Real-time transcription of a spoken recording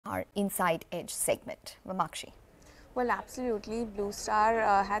our Inside Edge segment. Vamakshi. Well, absolutely. Blue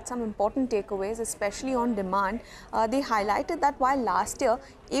Star had some important takeaways, especially on demand. They highlighted that while last year,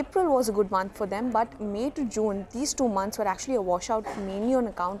 April was a good month for them, but May to June, these 2 months were actually a washout mainly on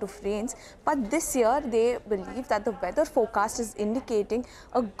account of rains. But this year, they believe that the weather forecast is indicating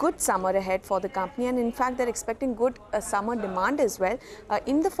a good summer ahead for the company. And in fact, they're expecting good summer demand as well.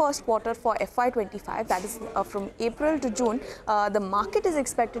 In the first quarter for FY25, that is from April to June, the market is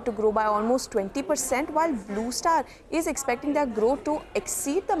expected to grow by almost 20%, while Blue Star is expecting their growth to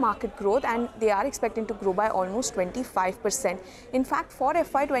exceed the market growth, and they are expecting to grow by almost 25%. In fact, for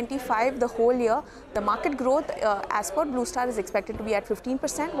FY25, the whole year, the market growth as per Blue Star is expected to be at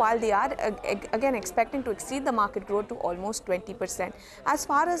 15%, while they are again expecting to exceed the market growth to almost 20%. As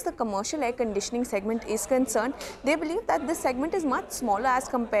far as the commercial air conditioning segment is concerned, they believe that this segment is much smaller as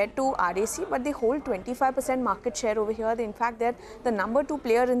compared to RAC, but they hold 25% market share over here. In fact, they're the number 2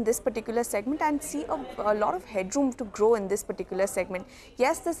 player in this particular segment and see a lot of headroom to grow in this particular segment.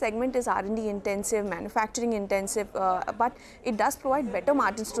 Yes, the segment is R&D intensive, manufacturing intensive, but it does provide better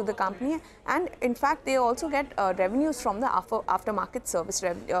margins to the company, and in fact they also get revenues from the aftermarket service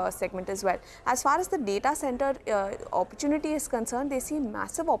segment as well. As far as the data center opportunity is concerned, they see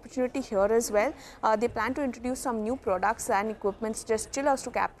massive opportunity here as well. They plan to introduce some new products and equipments, just chillers,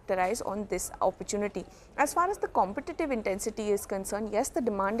 to capitalize on this opportunity. As far as the competitive intensity is concerned, yes, the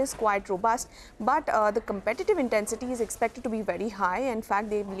demand is quite robust, but the competitive intensity is expected to be very high. In fact,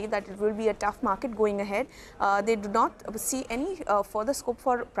 they believe that it will be a tough market going ahead. They do not see any further scope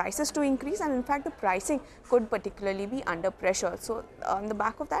for prices to increase, and in fact the pricing could particularly be under pressure. So on the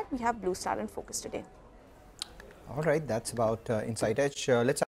back of that, we have Blue Star in focus today. All right, that's about Inside Edge.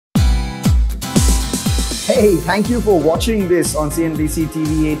 Let's. Hey, thank you for watching this on CNBC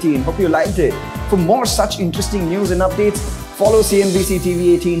TV18. Hope you liked it. For more such interesting news and updates, follow CNBC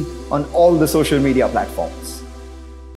TV18 on all the social media platforms.